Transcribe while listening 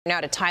Now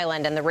to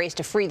Thailand and the race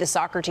to free the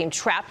soccer team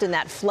trapped in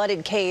that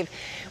flooded cave.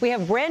 We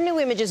have brand new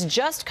images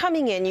just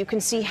coming in. You can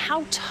see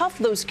how tough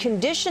those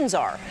conditions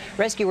are.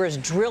 Rescuers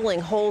drilling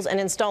holes and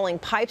installing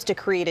pipes to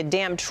create a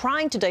dam,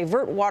 trying to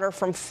divert water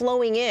from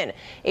flowing in.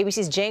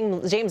 ABC's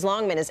James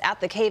Longman is at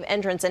the cave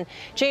entrance. And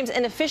James,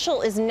 an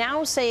official is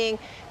now saying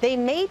they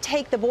may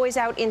take the boys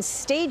out in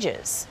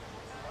stages.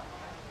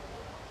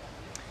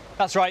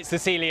 That's right,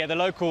 Cecilia. The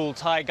local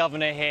Thai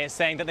governor here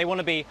saying that they want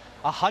to be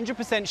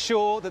 100%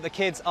 sure that the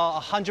kids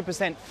are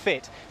 100%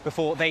 fit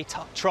before they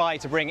try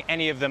to bring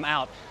any of them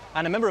out.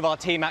 And a member of our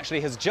team actually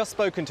has just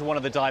spoken to one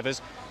of the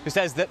divers who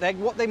says that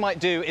what they might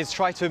do is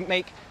try to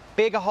make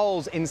bigger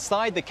holes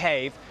inside the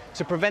cave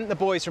to prevent the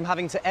boys from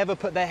having to ever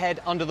put their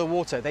head under the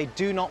water. They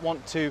do not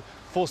want to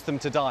force them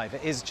to dive.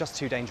 It is just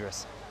too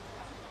dangerous.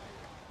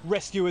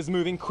 Rescuers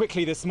moving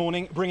quickly this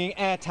morning, bringing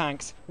air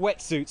tanks,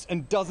 wetsuits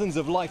and dozens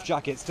of life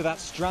jackets to that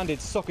stranded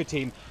soccer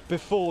team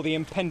before the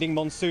impending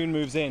monsoon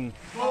moves in.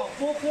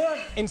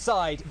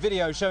 Inside,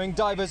 video showing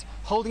divers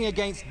holding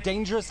against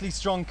dangerously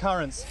strong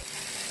currents.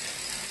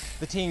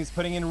 The team's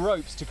putting in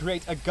ropes to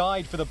create a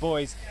guide for the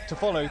boys to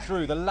follow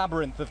through the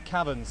labyrinth of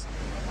caverns.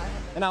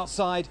 And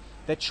outside,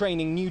 they're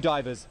training new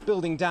divers,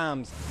 building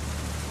dams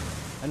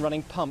and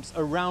running pumps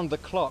around the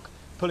clock,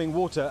 pulling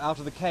water out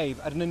of the cave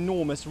at an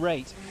enormous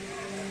rate.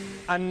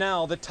 And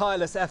now the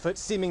tireless effort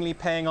seemingly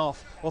paying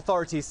off.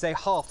 Authorities say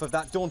half of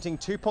that daunting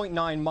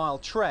 2.9-mile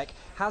trek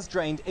has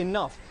drained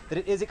enough that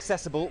it is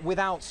accessible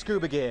without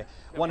scuba gear.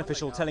 One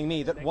official telling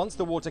me that once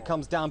the water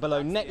comes down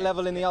below neck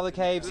level in the other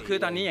caves,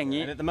 and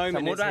at the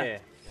moment it's here,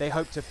 they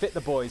hope to fit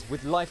the boys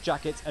with life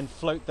jackets and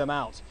float them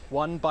out,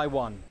 one by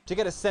one. To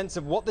get a sense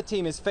of what the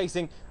team is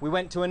facing, we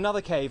went to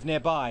another cave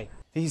nearby.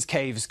 These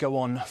caves go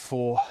on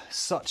for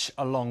such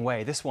a long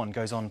way. This one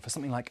goes on for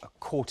something like a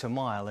quarter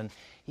mile, and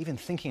even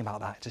thinking about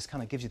that just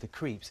kind of gives you the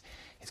creeps.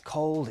 It's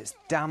cold, it's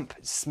damp,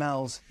 it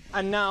smells.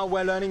 And now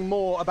we're learning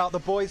more about the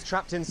boys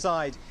trapped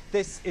inside.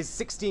 This is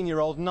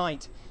 16-year-old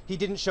Knight. He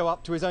didn't show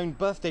up to his own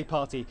birthday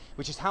party,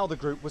 which is how the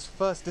group was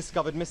first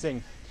discovered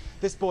missing.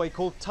 This boy,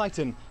 called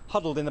Titan,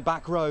 huddled in the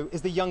back row,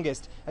 is the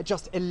youngest at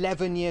just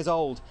 11 years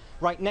old.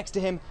 Right next to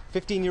him,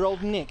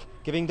 15-year-old Nick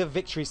giving the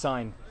victory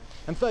sign.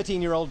 And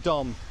 13-year-old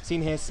Dom,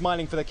 seen here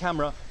smiling for the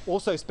camera,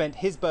 also spent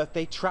his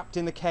birthday trapped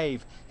in the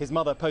cave. His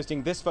mother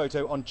posting this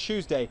photo on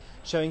Tuesday,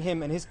 showing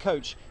him and his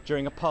coach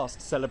during a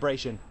past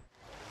celebration.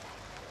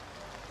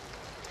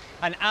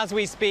 And as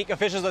we speak,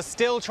 officials are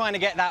still trying to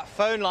get that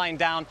phone line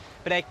down,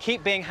 but they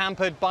keep being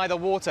hampered by the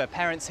water.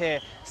 Parents here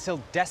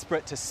still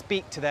desperate to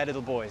speak to their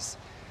little boys.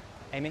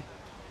 Amy?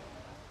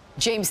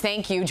 James,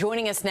 thank you.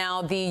 Joining us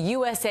now, the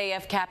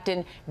USAF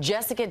captain,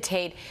 Jessica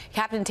Tate.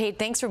 Captain Tate,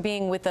 thanks for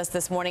being with us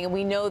this morning. And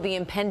we know the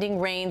impending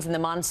rains and the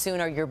monsoon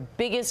are your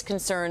biggest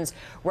concerns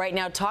right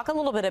now. Talk a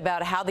little bit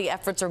about how the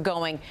efforts are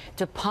going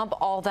to pump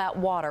all that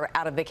water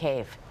out of the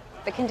cave.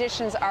 The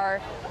conditions are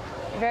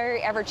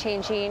very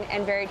ever-changing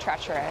and very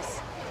treacherous.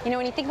 You know,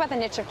 when you think about the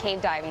niche of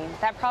cave diving,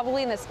 that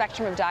probably in the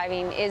spectrum of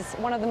diving is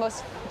one of the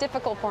most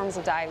difficult forms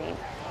of diving.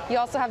 You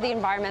also have the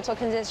environmental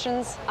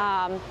conditions,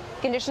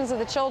 conditions of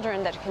the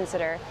children that to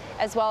consider,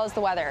 as well as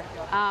the weather.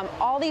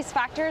 All these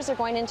factors are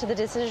going into the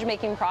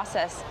decision-making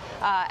process,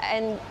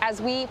 and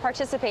as we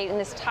participate in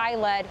this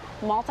Thai-led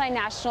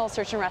multinational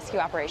search and rescue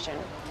operation.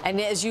 And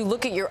as you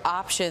look at your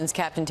options,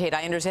 Captain Tate,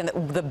 I understand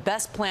that the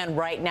best plan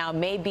right now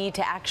may be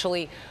to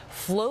actually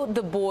float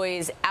the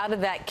boys out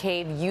of that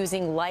cave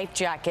using life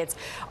jackets.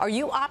 Are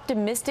you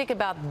optimistic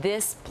about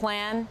this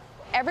plan?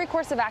 Every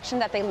course of action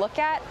that they look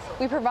at,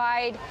 we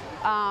provide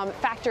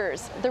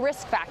factors, the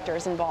risk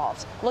factors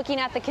involved,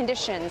 looking at the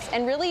conditions,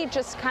 and really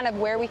just kind of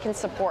where we can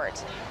support.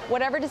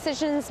 Whatever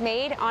decisions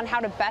made on how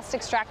to best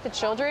extract the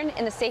children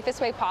in the safest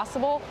way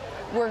possible,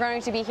 we're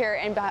going to be here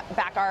and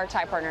back our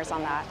Thai partners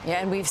on that. Yeah,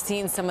 and we've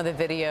seen some of the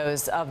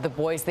videos of the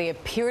boys. They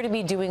appear to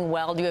be doing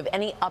well. Do you have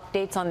any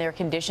updates on their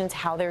conditions,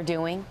 how they're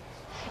doing?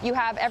 You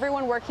have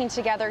everyone working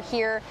together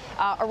here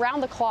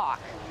around the clock.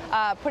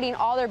 Putting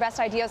all their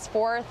best ideas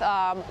forth,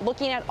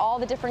 looking at all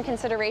the different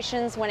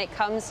considerations when it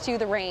comes to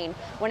the rain,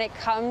 when it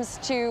comes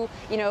to,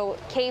 you know,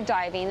 cave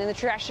diving and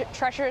the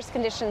treacherous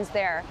conditions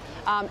there.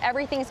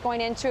 Everything's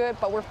going into it,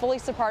 but we're fully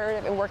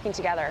supportive and working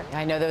together.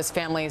 I know those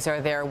families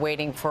are there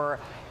waiting for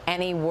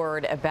any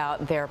word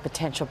about their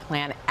potential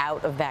plan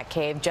out of that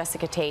cave.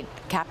 Jessica Tate,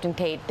 Captain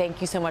Tate,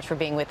 thank you so much for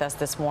being with us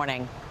this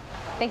morning.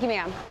 Thank you,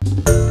 ma'am.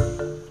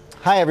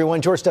 Hi, everyone.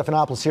 George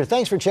Stephanopoulos here.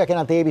 Thanks for checking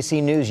out the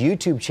ABC News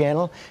YouTube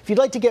channel. If you'd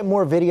like to get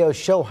more videos,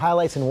 show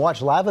highlights, and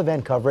watch live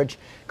event coverage,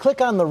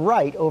 click on the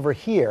right over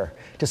here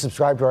to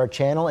subscribe to our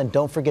channel. And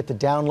don't forget to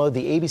download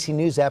the ABC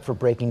News app for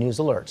breaking news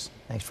alerts.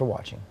 Thanks for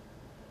watching.